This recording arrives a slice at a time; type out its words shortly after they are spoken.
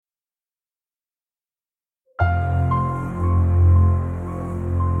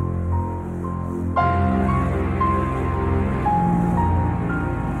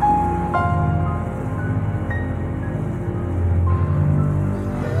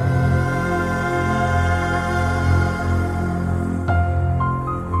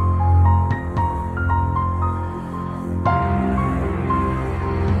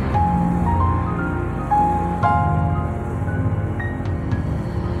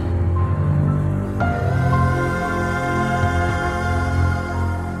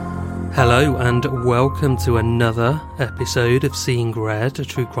Hello and welcome to another episode of Seeing Red, a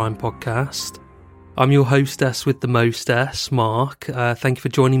true crime podcast. I'm your hostess with the mostess, Mark. Thank you for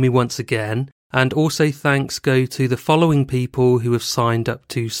joining me once again. And also thanks go to the following people who have signed up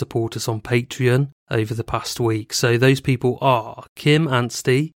to support us on Patreon over the past week. So those people are Kim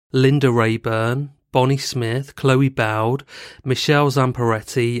Anstey, Linda Rayburn, Bonnie Smith, Chloe Bowd, Michelle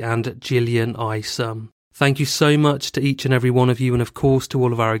Zamparetti and Gillian Isom. Thank you so much to each and every one of you, and of course to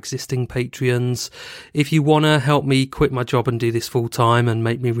all of our existing Patreons. If you want to help me quit my job and do this full time and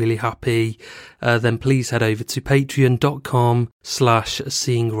make me really happy, then please head over to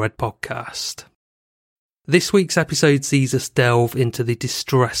patreon.com/seeingredpodcast. This week's episode sees us delve into the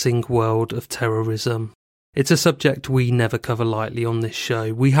distressing world of terrorism. It's a subject we never cover lightly on this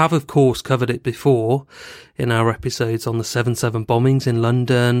show. We have, of course, covered it before in our episodes on the 7/7 bombings in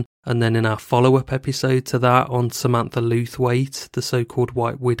London, and then in our follow-up episode to that on Samantha Lewthwaite, the so-called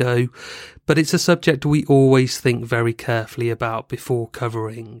White Widow. But it's a subject we always think very carefully about before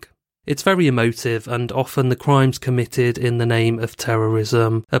covering. It's very emotive, and often the crimes committed in the name of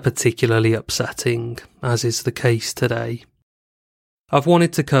terrorism are particularly upsetting, as is the case today. I've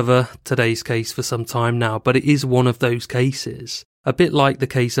wanted to cover today's case for some time now, but it is one of those cases. A bit like the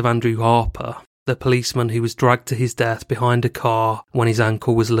case of Andrew Harper, the policeman who was dragged to his death behind a car when his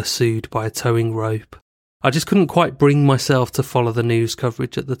ankle was lassoed by a towing rope. I just couldn't quite bring myself to follow the news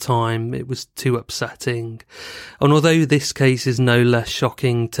coverage at the time. It was too upsetting. And although this case is no less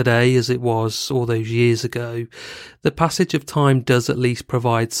shocking today as it was all those years ago, the passage of time does at least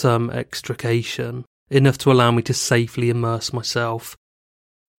provide some extrication, enough to allow me to safely immerse myself.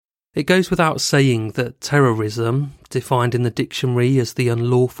 It goes without saying that terrorism, defined in the dictionary as the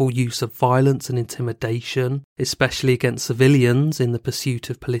unlawful use of violence and intimidation, especially against civilians in the pursuit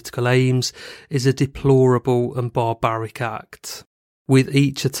of political aims, is a deplorable and barbaric act. With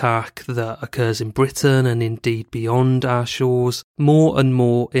each attack that occurs in Britain and indeed beyond our shores, more and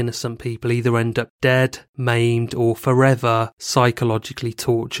more innocent people either end up dead, maimed or forever psychologically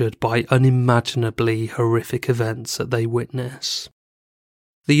tortured by unimaginably horrific events that they witness.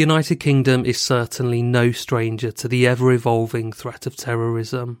 The United Kingdom is certainly no stranger to the ever-evolving threat of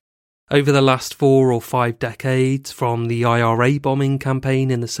terrorism. Over the last 4 or 5 decades, from the IRA bombing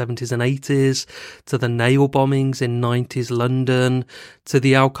campaign in the 70s and 80s, to the nail bombings in 90s London, to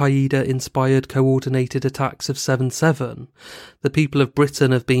the Al-Qaeda-inspired coordinated attacks of 7/7, the people of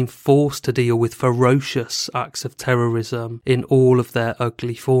Britain have been forced to deal with ferocious acts of terrorism in all of their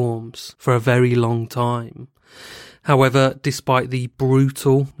ugly forms for a very long time. However, despite the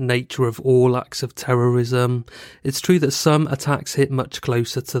brutal nature of all acts of terrorism, it's true that some attacks hit much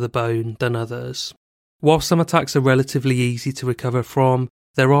closer to the bone than others. While some attacks are relatively easy to recover from,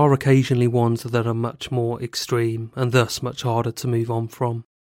 there are occasionally ones that are much more extreme and thus much harder to move on from.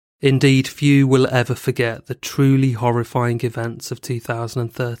 Indeed, few will ever forget the truly horrifying events of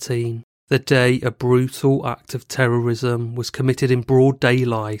 2013. The day a brutal act of terrorism was committed in broad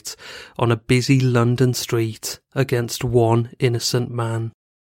daylight on a busy London street against one innocent man.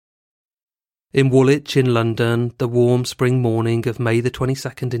 In Woolwich in London, the warm spring morning of May the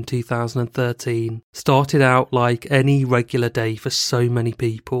 22nd in 2013 started out like any regular day for so many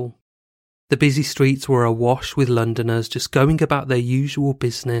people. The busy streets were awash with Londoners just going about their usual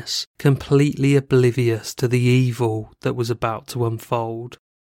business, completely oblivious to the evil that was about to unfold.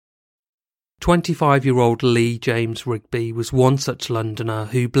 25-year-old Lee James Rigby was one such Londoner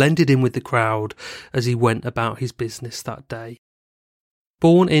who blended in with the crowd as he went about his business that day.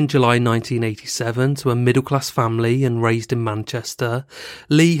 Born in July 1987 to a middle-class family and raised in Manchester,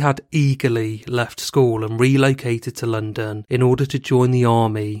 Lee had eagerly left school and relocated to London in order to join the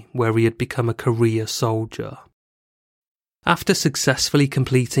army, where he had become a career soldier. After successfully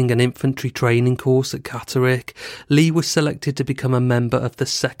completing an infantry training course at Catterick, Lee was selected to become a member of the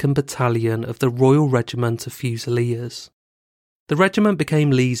 2nd Battalion of the Royal Regiment of Fusiliers. The regiment became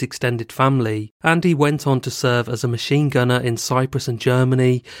Lee's extended family, and he went on to serve as a machine gunner in Cyprus and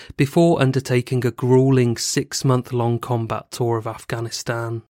Germany before undertaking a gruelling 6-month-long combat tour of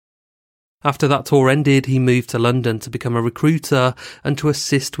Afghanistan. After that tour ended, he moved to London to become a recruiter and to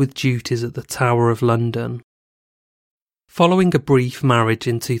assist with duties at the Tower of London. Following a brief marriage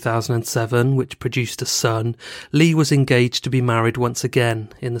in 2007, which produced a son, Lee was engaged to be married once again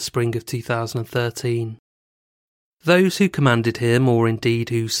in the spring of 2013. Those who commanded him, or indeed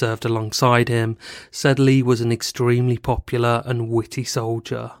who served alongside him, said Lee was an extremely popular and witty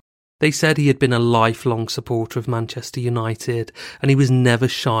soldier. They said he had been a lifelong supporter of Manchester United, and he was never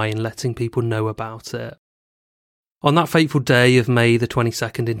shy in letting people know about it. On that fateful day of May the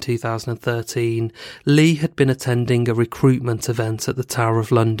 22nd in 2013, Lee had been attending a recruitment event at the Tower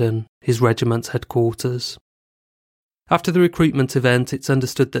of London, his regiment's headquarters. After the recruitment event, it's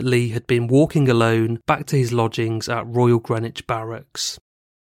understood that Lee had been walking alone back to his lodgings at Royal Greenwich Barracks.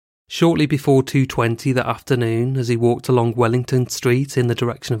 Shortly before 2:20 that afternoon, as he walked along Wellington Street in the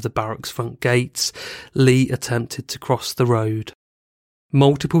direction of the barracks front gates, Lee attempted to cross the road.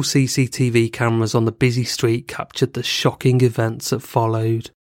 Multiple CCTV cameras on the busy street captured the shocking events that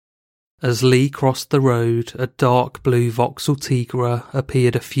followed. As Lee crossed the road, a dark blue Vauxhall Tigra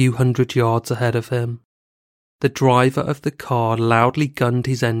appeared a few hundred yards ahead of him. The driver of the car loudly gunned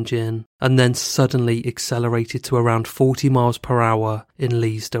his engine and then suddenly accelerated to around 40 miles per hour in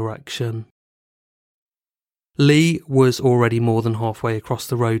Lee's direction. Lee was already more than halfway across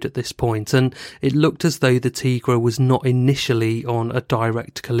the road at this point, and it looked as though the Tigra was not initially on a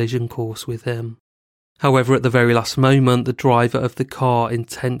direct collision course with him. However, at the very last moment, the driver of the car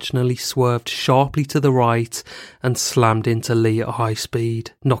intentionally swerved sharply to the right and slammed into Lee at high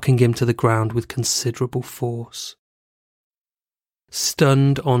speed, knocking him to the ground with considerable force.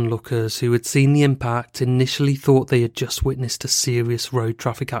 Stunned onlookers who had seen the impact initially thought they had just witnessed a serious road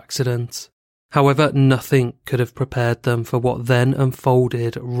traffic accident. However, nothing could have prepared them for what then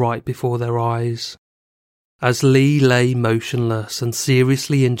unfolded right before their eyes. As Lee lay motionless and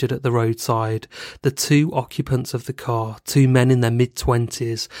seriously injured at the roadside, the two occupants of the car, two men in their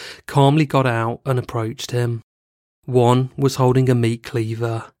mid-20s, calmly got out and approached him. One was holding a meat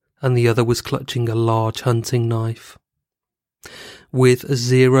cleaver, and the other was clutching a large hunting knife. With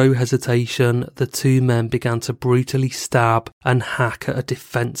zero hesitation, the two men began to brutally stab and hack at a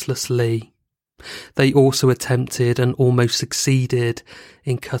defenceless Lee. They also attempted and almost succeeded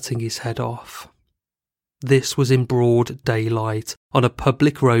in cutting his head off. This was in broad daylight, on a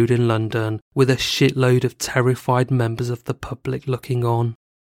public road in London, with a shitload of terrified members of the public looking on.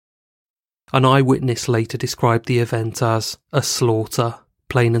 An eyewitness later described the event as a slaughter,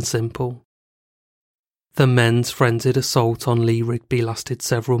 plain and simple. The men's frenzied assault on Lee Rigby lasted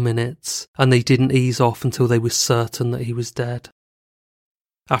several minutes, and they didn't ease off until they were certain that he was dead.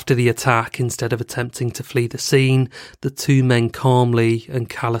 After the attack, instead of attempting to flee the scene, the two men calmly and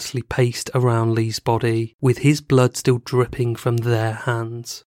callously paced around Lee's body, with his blood still dripping from their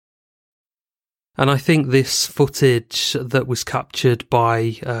hands. And I think this footage that was captured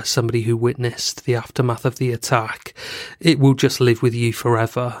by somebody who witnessed the aftermath of the attack, it will just live with you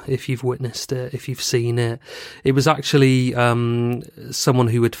forever if you've witnessed it, if you've seen it. It was actually someone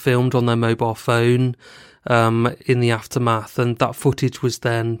who had filmed on their mobile phone in the aftermath, and that footage was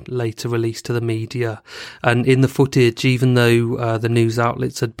then later released to the media. And in the footage, even though the news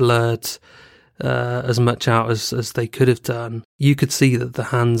outlets had blurred as much out as they could have done, you could see that the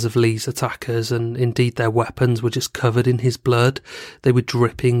hands of Lee's attackers, and indeed their weapons, were just covered in his blood. They were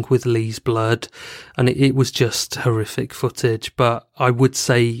dripping with Lee's blood, and it was just horrific footage. But I would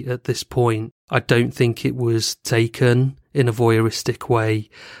say at this point, I don't think it was taken in a voyeuristic way.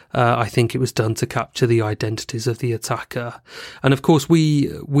 I think it was done to capture the identities of the attacker. And of course,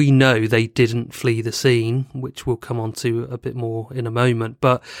 we know they didn't flee the scene, which we'll come on to a bit more in a moment.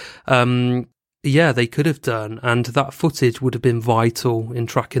 But yeah, they could have done, and that footage would have been vital in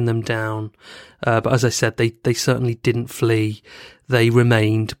tracking them down. But as I said, they certainly didn't flee. They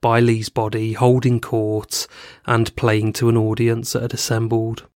remained by Lee's body, holding court and playing to an audience that had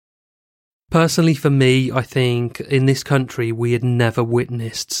assembled. Personally, for me, I think in this country we had never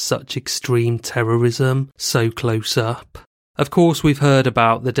witnessed such extreme terrorism so close up. Of course, we've heard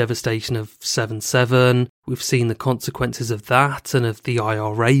about the devastation of 7/7, we've seen the consequences of that and of the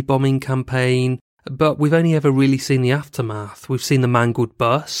IRA bombing campaign, but we've only ever really seen the aftermath. We've seen the mangled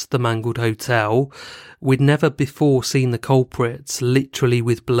bus, the mangled hotel. We'd never before seen the culprits literally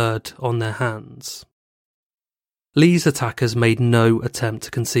with blood on their hands. Lee's attackers made no attempt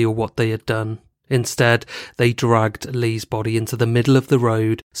to conceal what they had done. Instead, they dragged Lee's body into the middle of the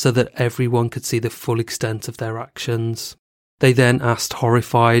road so that everyone could see the full extent of their actions. They then asked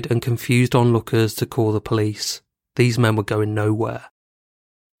horrified and confused onlookers to call the police. These men were going nowhere.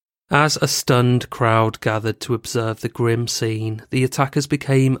 As a stunned crowd gathered to observe the grim scene, the attackers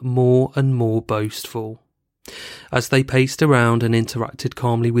became more and more boastful. As they paced around and interacted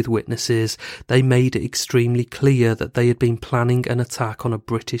calmly with witnesses, they made it extremely clear that they had been planning an attack on a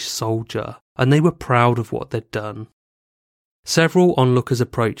British soldier, and they were proud of what they'd done. Several onlookers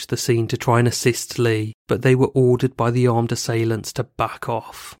approached the scene to try and assist Lee, but they were ordered by the armed assailants to back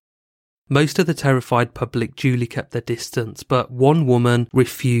off. Most of the terrified public duly kept their distance, but one woman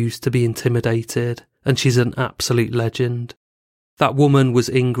refused to be intimidated, and she's an absolute legend. That woman was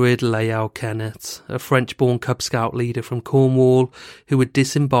Ingrid Leal-Kennett, a French-born Cub Scout leader from Cornwall who had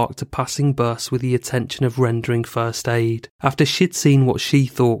disembarked a passing bus with the intention of rendering first aid after she'd seen what she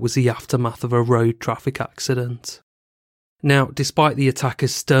thought was the aftermath of a road traffic accident. Now, despite the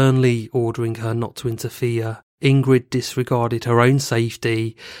attackers sternly ordering her not to interfere, Ingrid disregarded her own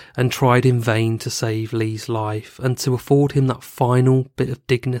safety and tried in vain to save Lee's life and to afford him that final bit of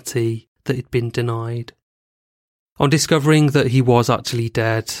dignity that had been denied. On discovering that he was actually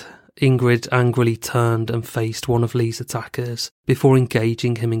dead, Ingrid angrily turned and faced one of Lee's attackers before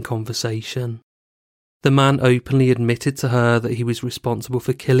engaging him in conversation. The man openly admitted to her that he was responsible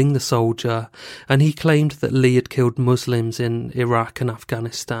for killing the soldier, and he claimed that Lee had killed Muslims in Iraq and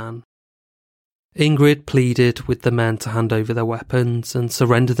Afghanistan. Ingrid pleaded with the men to hand over their weapons and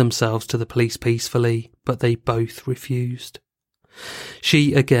surrender themselves to the police peacefully, but they both refused.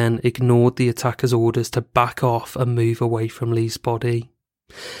 She again ignored the attacker's orders to back off and move away from Lee's body.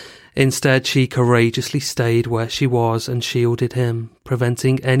 Instead, she courageously stayed where she was and shielded him,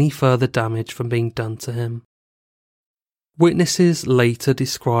 preventing any further damage from being done to him. Witnesses later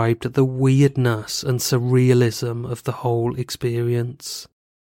described the weirdness and surrealism of the whole experience.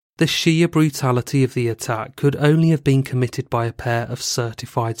 The sheer brutality of the attack could only have been committed by a pair of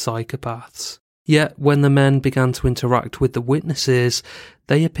certified psychopaths. Yet, when the men began to interact with the witnesses,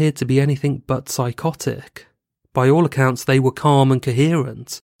 they appeared to be anything but psychotic. By all accounts, they were calm and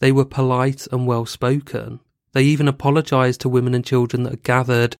coherent. They were polite and well-spoken. They even apologised to women and children that had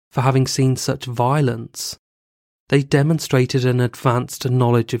gathered for having seen such violence. They demonstrated an advanced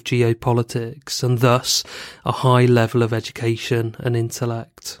knowledge of geopolitics and thus a high level of education and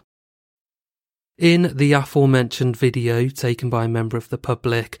intellect. In the aforementioned video taken by a member of the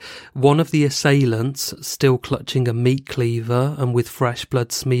public, one of the assailants, still clutching a meat cleaver and with fresh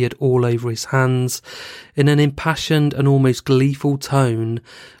blood smeared all over his hands, in an impassioned and almost gleeful tone,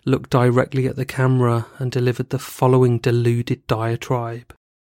 looked directly at the camera and delivered the following deluded diatribe.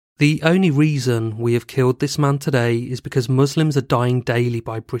 "The only reason we have killed this man today is because Muslims are dying daily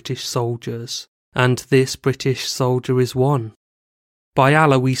by British soldiers, and this British soldier is one. By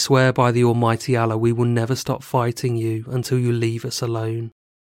Allah, we swear by the Almighty Allah, we will never stop fighting you until you leave us alone.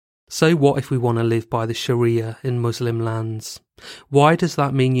 So what if we want to live by the Sharia in Muslim lands? Why does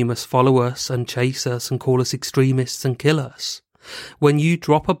that mean you must follow us and chase us and call us extremists and kill us? When you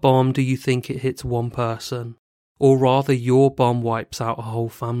drop a bomb, do you think it hits one person? Or rather, your bomb wipes out a whole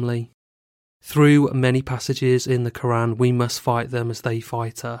family? Through many passages in the Quran, we must fight them as they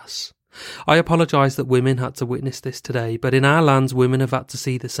fight us. I apologise that women had to witness this today, but in our lands women have had to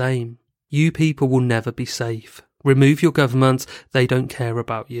see the same. You people will never be safe. Remove your government, they don't care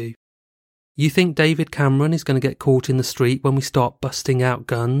about you. You think David Cameron is going to get caught in the street when we start busting out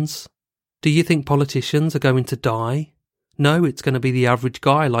guns? Do you think politicians are going to die? No, it's going to be the average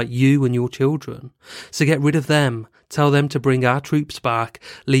guy like you and your children. So get rid of them, tell them to bring our troops back,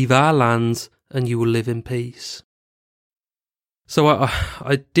 leave our lands, and you will live in peace." So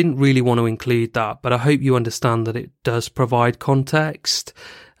I didn't really want to include that, but I hope you understand that it does provide context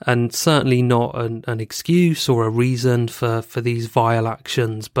and certainly not an excuse or a reason for these vile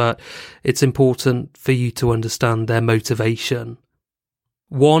actions, but it's important for you to understand their motivation.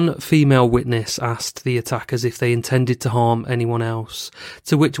 One female witness asked the attackers if they intended to harm anyone else,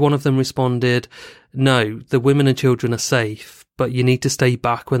 to which one of them responded, "No, the women and children are safe, but you need to stay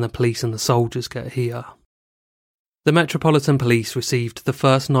back when the police and the soldiers get here." The Metropolitan Police received the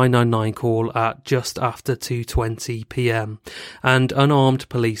first 999 call at just after 2:20 p.m, and unarmed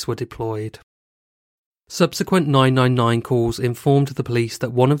police were deployed. Subsequent 999 calls informed the police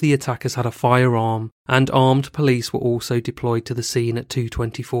that one of the attackers had a firearm, and armed police were also deployed to the scene at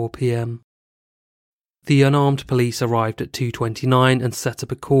 2:24 p.m. The unarmed police arrived at 2:29 and set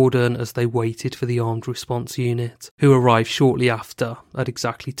up a cordon as they waited for the armed response unit, who arrived shortly after at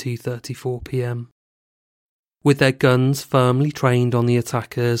exactly 2:34 p.m. With their guns firmly trained on the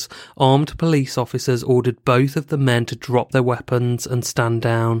attackers, armed police officers ordered both of the men to drop their weapons and stand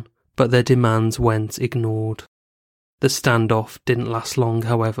down, but their demands went ignored. The standoff didn't last long,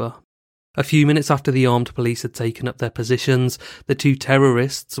 however. A few minutes after the armed police had taken up their positions, the two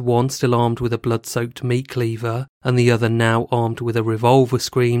terrorists, one still armed with a blood-soaked meat cleaver and the other now armed with a revolver,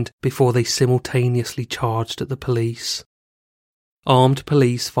 screamed before they simultaneously charged at the police. Armed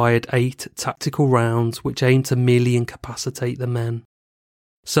police fired 8 tactical rounds which aimed to merely incapacitate the men.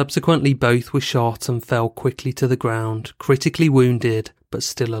 Subsequently, both were shot and fell quickly to the ground, critically wounded but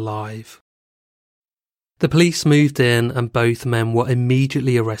still alive. The police moved in and both men were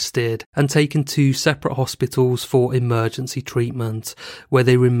immediately arrested and taken to separate hospitals for emergency treatment, where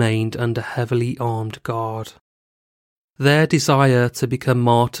they remained under heavily armed guard. Their desire to become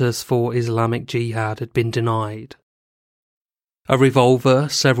martyrs for Islamic Jihad had been denied. A revolver,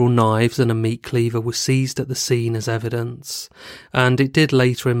 several knives and a meat cleaver were seized at the scene as evidence, and it did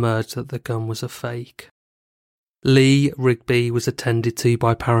later emerge that the gun was a fake. Lee Rigby was attended to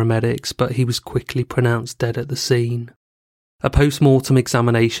by paramedics, but he was quickly pronounced dead at the scene. A post-mortem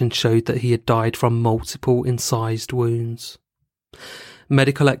examination showed that he had died from multiple incised wounds.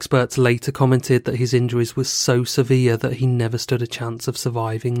 Medical experts later commented that his injuries were so severe that he never stood a chance of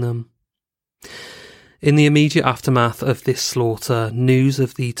surviving them. In the immediate aftermath of this slaughter, news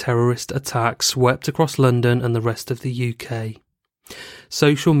of the terrorist attack swept across London and the rest of the UK.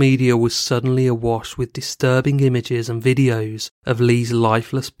 Social media was suddenly awash with disturbing images and videos of Lee's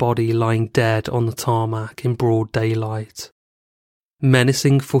lifeless body lying dead on the tarmac in broad daylight.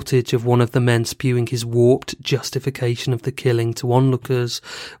 Menacing footage of one of the men spewing his warped justification of the killing to onlookers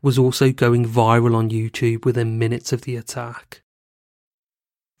was also going viral on YouTube within minutes of the attack.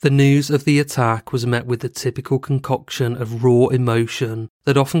 The news of the attack was met with the typical concoction of raw emotion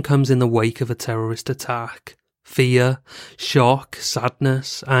that often comes in the wake of a terrorist attack. Fear, shock,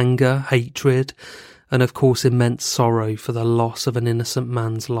 sadness, anger, hatred, and of course immense sorrow for the loss of an innocent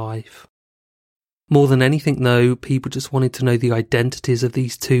man's life. More than anything though, people just wanted to know the identities of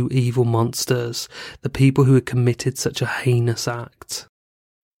these two evil monsters, the people who had committed such a heinous act.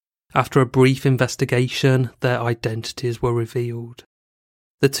 After a brief investigation, their identities were revealed.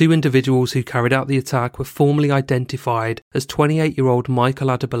 The two individuals who carried out the attack were formally identified as 28-year-old Michael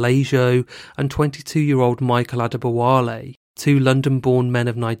Adebolajo and 22-year-old Michael Adebowale, two London-born men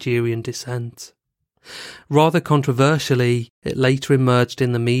of Nigerian descent. Rather controversially, it later emerged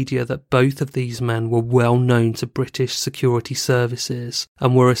in the media that both of these men were well known to British security services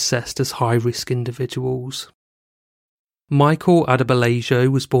and were assessed as high-risk individuals. Michael Adebolajo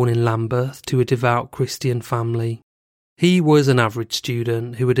was born in Lambeth to a devout Christian family. He was an average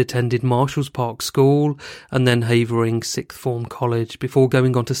student who had attended Marshall's Park School and then Havering Sixth Form College before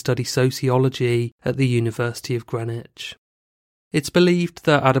going on to study sociology at the University of Greenwich. It's believed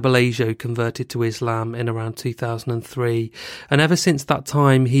that Adebolajo converted to Islam in around 2003, and ever since that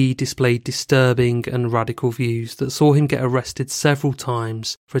time he displayed disturbing and radical views that saw him get arrested several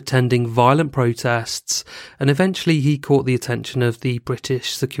times for attending violent protests, and eventually he caught the attention of the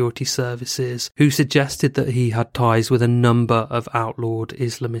British security services, who suggested that he had ties with a number of outlawed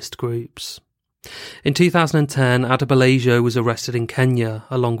Islamist groups. In 2010, Adebolajo was arrested in Kenya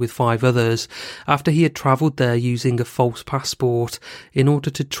along with 5 others after he had travelled there using a false passport in order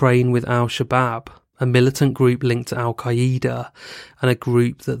to train with Al-Shabaab, a militant group linked to Al-Qaeda and a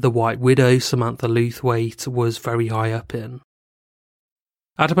group that the White Widow Samantha Luthwaite was very high up in.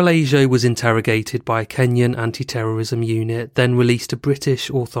 Adebolajo was interrogated by a Kenyan anti-terrorism unit, then released to British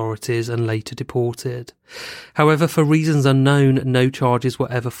authorities and later deported. However, for reasons unknown, no charges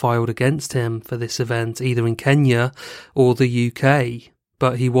were ever filed against him for this event, either in Kenya or the UK,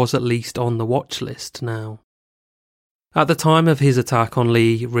 but he was at least on the watch list now. At the time of his attack on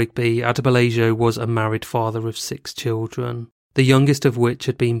Lee Rigby, Adebolajo was a married father of 6 children, the youngest of which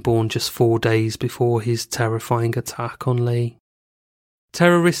had been born just 4 days before his terrifying attack on Lee.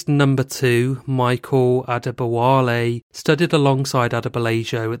 Terrorist number 2, Michael Adebowale, studied alongside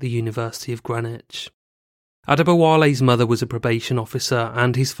Adebolajo at the University of Greenwich. Adebowale's mother was a probation officer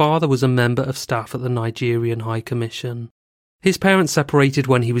and his father was a member of staff at the Nigerian High Commission. His parents separated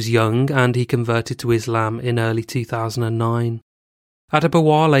when he was young and he converted to Islam in early 2009.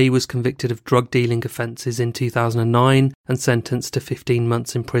 Adebowale was convicted of drug dealing offences in 2009 and sentenced to 15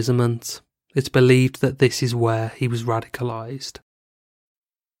 months imprisonment. It's believed that this is where he was radicalised.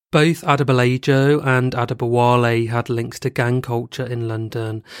 Both Adebolajo and Adebowale had links to gang culture in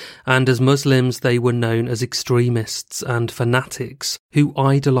London, and as Muslims they were known as extremists and fanatics who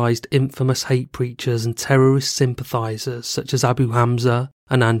idolised infamous hate preachers and terrorist sympathisers such as Abu Hamza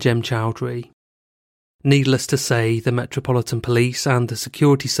and Anjem Choudhury. Needless to say, the Metropolitan Police and the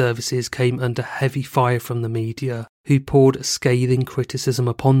security services came under heavy fire from the media, who poured scathing criticism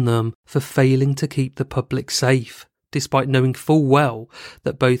upon them for failing to keep the public safe, despite knowing full well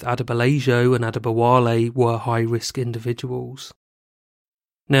that both Adebolajo and Adebowale were high-risk individuals.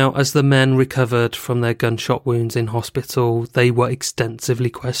 Now, as the men recovered from their gunshot wounds in hospital, they were extensively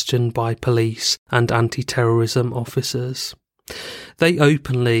questioned by police and anti-terrorism officers. They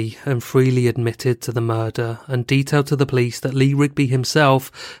openly and freely admitted to the murder and detailed to the police that Lee Rigby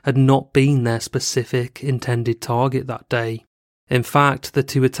himself had not been their specific intended target that day. In fact, the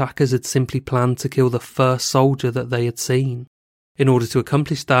 2 attackers had simply planned to kill the first soldier that they had seen. In order to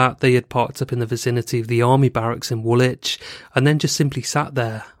accomplish that, they had parked up in the vicinity of the army barracks in Woolwich and then just simply sat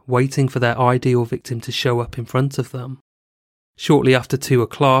there, waiting for their ideal victim to show up in front of them. Shortly after 2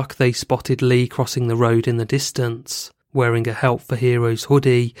 o'clock, they spotted Lee crossing the road in the distance, wearing a Help for Heroes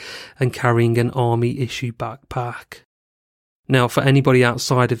hoodie and carrying an army-issue backpack. Now, for anybody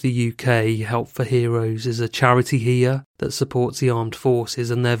outside of the UK, Help for Heroes is a charity here that supports the armed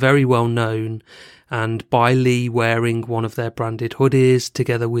forces, and they're very well known. And by Lee wearing one of their branded hoodies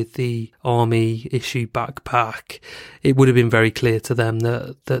together with the army issue backpack, it would have been very clear to them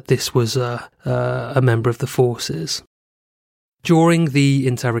that this was a member of the forces. During the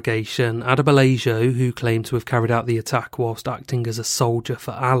interrogation, Adebalajo, who claimed to have carried out the attack whilst acting as a soldier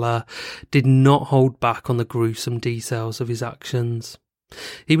for Allah, did not hold back on the gruesome details of his actions.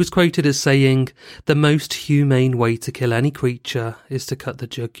 He was quoted as saying, "The most humane way to kill any creature is to cut the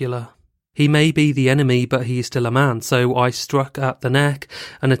jugular. He may be the enemy, but he is still a man, so I struck at the neck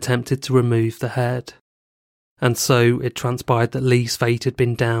and attempted to remove the head." And so it transpired that Lee's fate had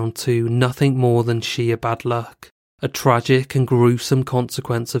been down to nothing more than sheer bad luck. A tragic and gruesome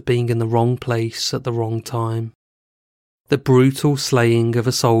consequence of being in the wrong place at the wrong time. The brutal slaying of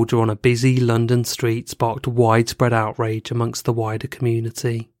a soldier on a busy London street sparked widespread outrage amongst the wider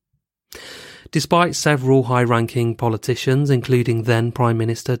community. Despite several high-ranking politicians, including then Prime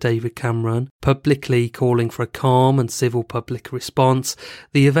Minister David Cameron, publicly calling for a calm and civil public response,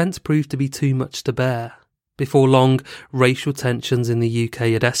 the events proved to be too much to bear. Before long, racial tensions in the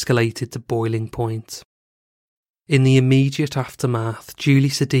UK had escalated to boiling point. In the immediate aftermath, Julie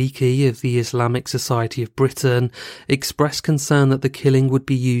Siddiqui of the Islamic Society of Britain expressed concern that the killing would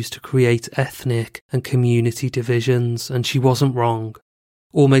be used to create ethnic and community divisions, and she wasn't wrong.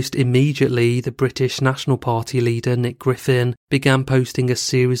 Almost immediately, the British National Party leader Nick Griffin began posting a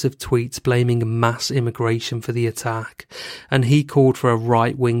series of tweets blaming mass immigration for the attack, and he called for a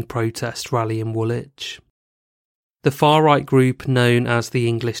right-wing protest rally in Woolwich. The far-right group known as the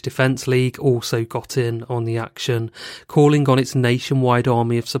English Defence League also got in on the action, calling on its nationwide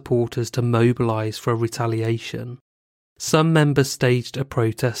army of supporters to mobilise for a retaliation. Some members staged a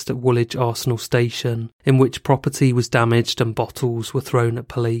protest at Woolwich Arsenal Station, in which property was damaged and bottles were thrown at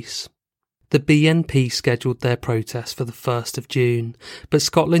police. The BNP scheduled their protest for the 1st of June, but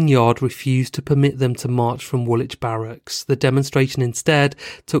Scotland Yard refused to permit them to march from Woolwich Barracks. The demonstration instead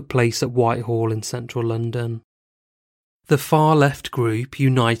took place at Whitehall in central London. The far-left group,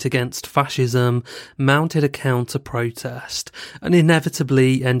 Unite Against Fascism, mounted a counter-protest and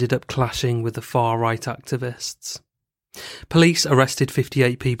inevitably ended up clashing with the far-right activists. Police arrested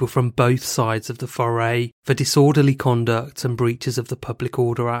 58 people from both sides of the foray for disorderly conduct and breaches of the Public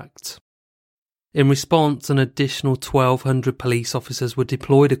Order Act. In response, an additional 1,200 police officers were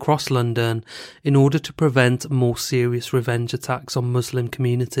deployed across London in order to prevent more serious revenge attacks on Muslim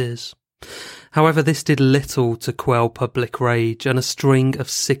communities. However, this did little to quell public rage, and a string of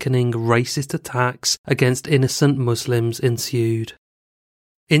sickening racist attacks against innocent Muslims ensued.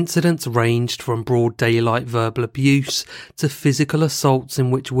 Incidents ranged from broad daylight verbal abuse to physical assaults in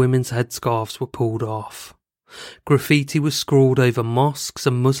which women's headscarves were pulled off. Graffiti was scrawled over mosques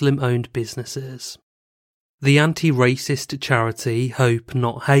and Muslim-owned businesses. The anti-racist charity Hope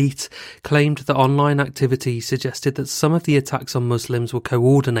Not Hate claimed that online activity suggested that some of the attacks on Muslims were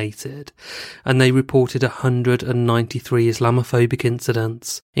coordinated, and they reported 193 Islamophobic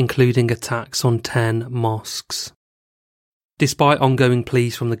incidents, including attacks on 10 mosques. Despite ongoing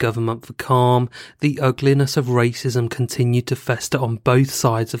pleas from the government for calm, the ugliness of racism continued to fester on both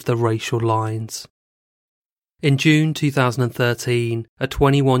sides of the racial lines. In June 2013, a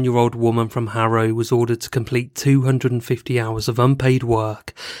 21-year-old woman from Harrow was ordered to complete 250 hours of unpaid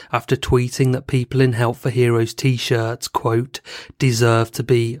work after tweeting that people in Help for Heroes t-shirts, quote, deserve to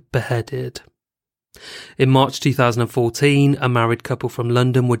be beheaded. In March 2014, a married couple from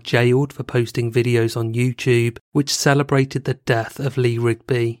London were jailed for posting videos on YouTube which celebrated the death of Lee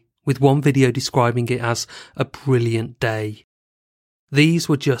Rigby, with one video describing it as a brilliant day. These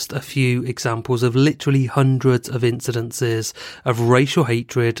were just a few examples of literally hundreds of incidences of racial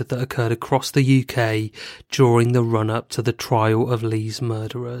hatred that occurred across the UK during the run-up to the trial of Lee's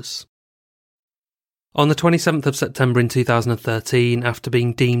murderers. On the 27th of September in 2013, after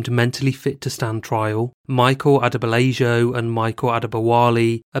being deemed mentally fit to stand trial, Michael Adebalajo and Michael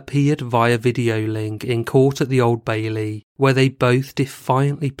Adebawale appeared via video link in court at the Old Bailey, where they both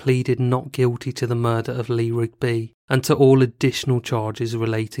defiantly pleaded not guilty to the murder of Lee Rigby and to all additional charges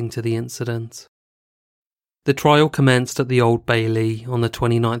relating to the incident. The trial commenced at the Old Bailey on the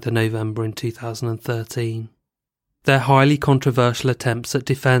 29th of November in 2013. Their highly controversial attempts at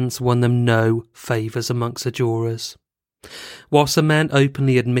defence won them no favours amongst the jurors. Whilst the men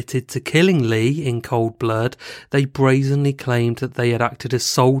openly admitted to killing Lee in cold blood, they brazenly claimed that they had acted as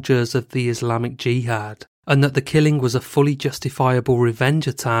soldiers of the Islamic Jihad, and that the killing was a fully justifiable revenge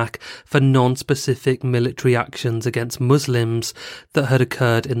attack for non-specific military actions against Muslims that had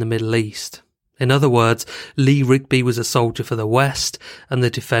occurred in the Middle East. In other words, Lee Rigby was a soldier for the West, and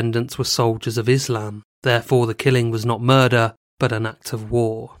the defendants were soldiers of Islam. Therefore, the killing was not murder, but an act of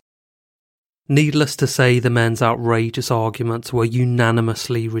war. Needless to say, the men's outrageous arguments were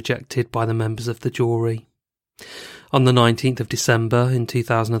unanimously rejected by the members of the jury. On the 19th of December in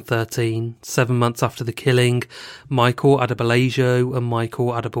 2013, 7 months after the killing, Michael Adebolajo and Michael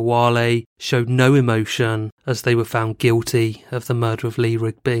Adebowale showed no emotion as they were found guilty of the murder of Lee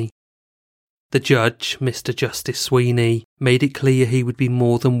Rigby. The judge, Mr. Justice Sweeney, made it clear he would be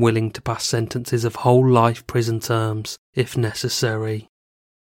more than willing to pass sentences of whole life prison terms if necessary.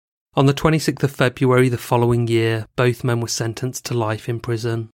 On the 26th of February the following year, both men were sentenced to life in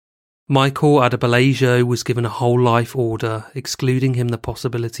prison. Michael Adebolajo was given a whole life order, excluding him the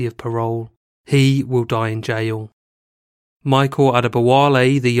possibility of parole. He will die in jail. Michael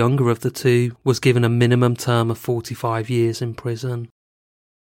Adebowale, the younger of the two, was given a minimum term of 45 years in prison.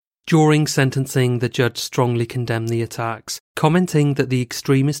 During sentencing, the judge strongly condemned the attacks, commenting that the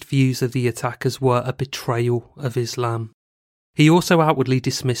extremist views of the attackers were a betrayal of Islam. He also outwardly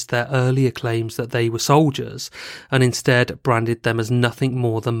dismissed their earlier claims that they were soldiers, and instead branded them as nothing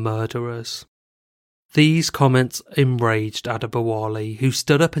more than murderers. These comments enraged Adebowale, who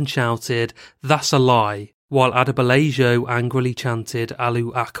stood up and shouted, "That's a lie," while Adebolajo angrily chanted,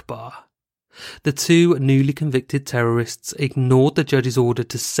 "Allahu Akbar." The two newly convicted terrorists ignored the judge's order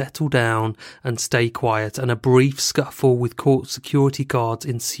to settle down and stay quiet, and a brief scuffle with court security guards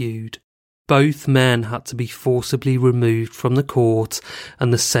ensued. Both men had to be forcibly removed from the court,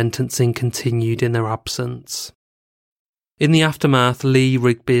 and the sentencing continued in their absence. In the aftermath, Lee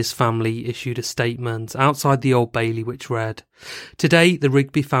Rigby's family issued a statement outside the Old Bailey which read, "Today, the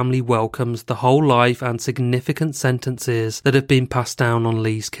Rigby family welcomes the whole life and significant sentences that have been passed down on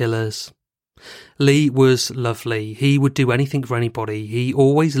Lee's killers. Lee was lovely. He would do anything for anybody. He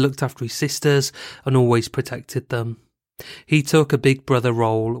always looked after his sisters and always protected them. He took a big brother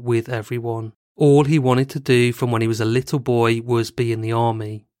role with everyone. All he wanted to do from when he was a little boy was be in the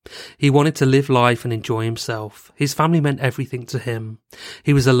army. He wanted to live life and enjoy himself. His family meant everything to him.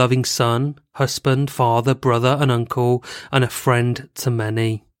 He was a loving son, husband, father, brother and uncle, and a friend to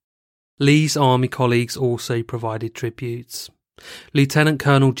many." Lee's army colleagues also provided tributes. Lieutenant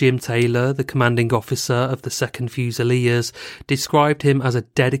Colonel Jim Taylor, the commanding officer of the 2nd Fusiliers, described him as a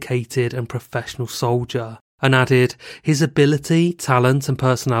dedicated and professional soldier, and added, "His ability, talent and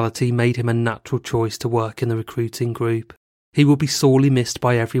personality made him a natural choice to work in the recruiting group. He will be sorely missed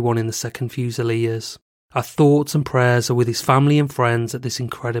by everyone in the 2nd Fusiliers. Our thoughts and prayers are with his family and friends at this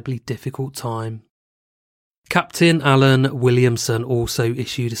incredibly difficult time." Captain Alan Williamson also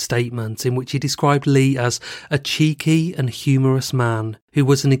issued a statement in which he described Lee as a cheeky and humorous man who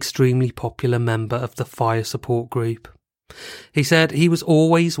was an extremely popular member of the fire support group. He said he was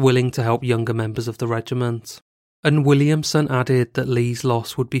always willing to help younger members of the regiment. And Williamson added that Lee's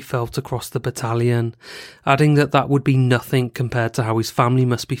loss would be felt across the battalion, adding that that would be nothing compared to how his family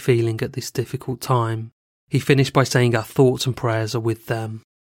must be feeling at this difficult time. He finished by saying our thoughts and prayers are with them.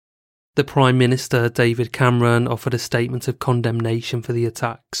 The Prime Minister, David Cameron, offered a statement of condemnation for the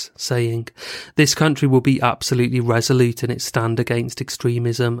attacks, saying, "This country will be absolutely resolute in its stand against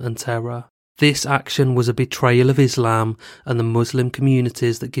extremism and terror. This action was a betrayal of Islam and the Muslim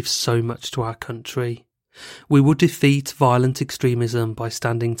communities that give so much to our country. We will defeat violent extremism by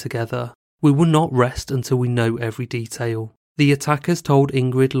standing together. We will not rest until we know every detail." The attackers told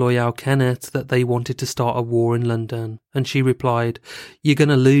Ingrid Loyal-Kennett that they wanted to start a war in London, and she replied, "You're going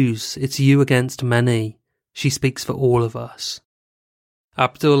to lose. It's you against many." She speaks for all of us.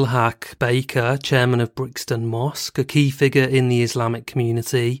 Abdul Haq Baker, chairman of Brixton Mosque, a key figure in the Islamic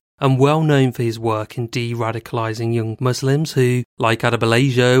community, and well known for his work in de-radicalising young Muslims who, like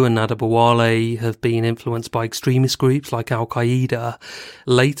Adebolajo and Adebowale, have been influenced by extremist groups like Al-Qaeda,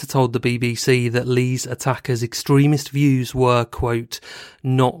 later told the BBC that Lee's attackers' extremist views were, quote,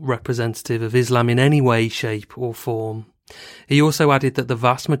 "not representative of Islam in any way, shape or form." He also added that the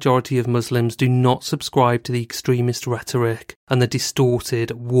vast majority of Muslims do not subscribe to the extremist rhetoric and the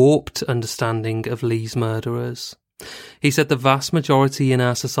distorted, warped understanding of Lee's murderers. He said the vast majority in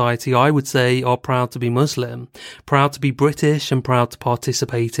our society, I would say, are proud to be Muslim, proud to be British and proud to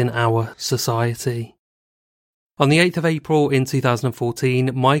participate in our society. On the 8th of April in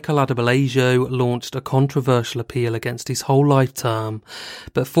 2014, Michael Adebolajo launched a controversial appeal against his whole life term,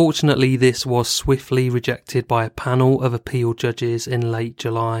 but fortunately this was swiftly rejected by a panel of appeal judges in late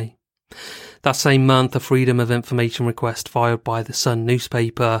July. That same month, a Freedom of Information request filed by the Sun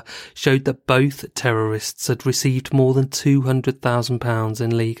newspaper showed that both terrorists had received more than £200,000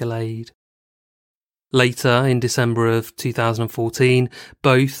 in legal aid. Later, in December of 2014,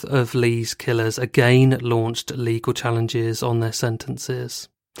 both of Lee's killers again launched legal challenges on their sentences.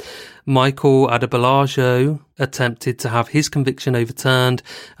 Michael Adebolajo attempted to have his conviction overturned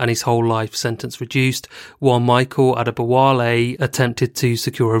and his whole life sentence reduced, while Michael Adebowale attempted to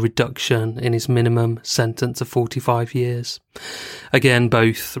secure a reduction in his minimum sentence of 45 years. Again,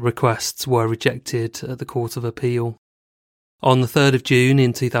 both requests were rejected at the Court of Appeal. On the 3rd of June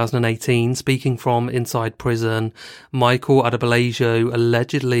in 2018, speaking from inside prison, Michael Adebolajo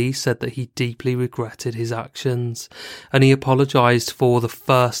allegedly said that he deeply regretted his actions, and he apologised for the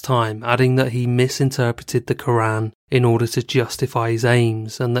first time, adding that he misinterpreted the Quran in order to justify his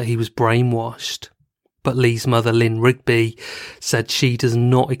aims and that he was brainwashed. But Lee's mother, Lynn Rigby, said she does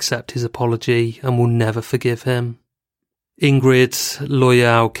not accept his apology and will never forgive him. Ingrid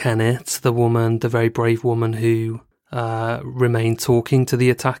Loyal-Kennett, the very brave woman who remained talking to the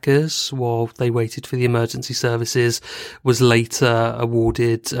attackers while they waited for the emergency services, was later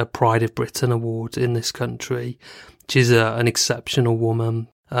awarded a Pride of Britain award in this country. She's an exceptional woman,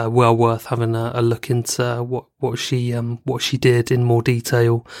 well worth having a look into what she did in more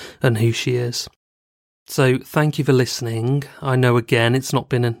detail and who she is. So thank you for listening. I know again it's not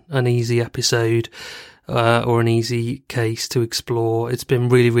been an easy episode or an easy case to explore. It's been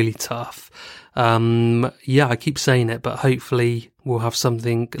really, really tough. I keep saying it, but hopefully we'll have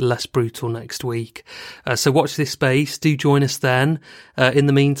something less brutal next week. So watch this space. Do join us then. In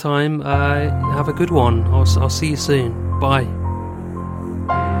the meantime, have a good one. I'll see you soon. Bye.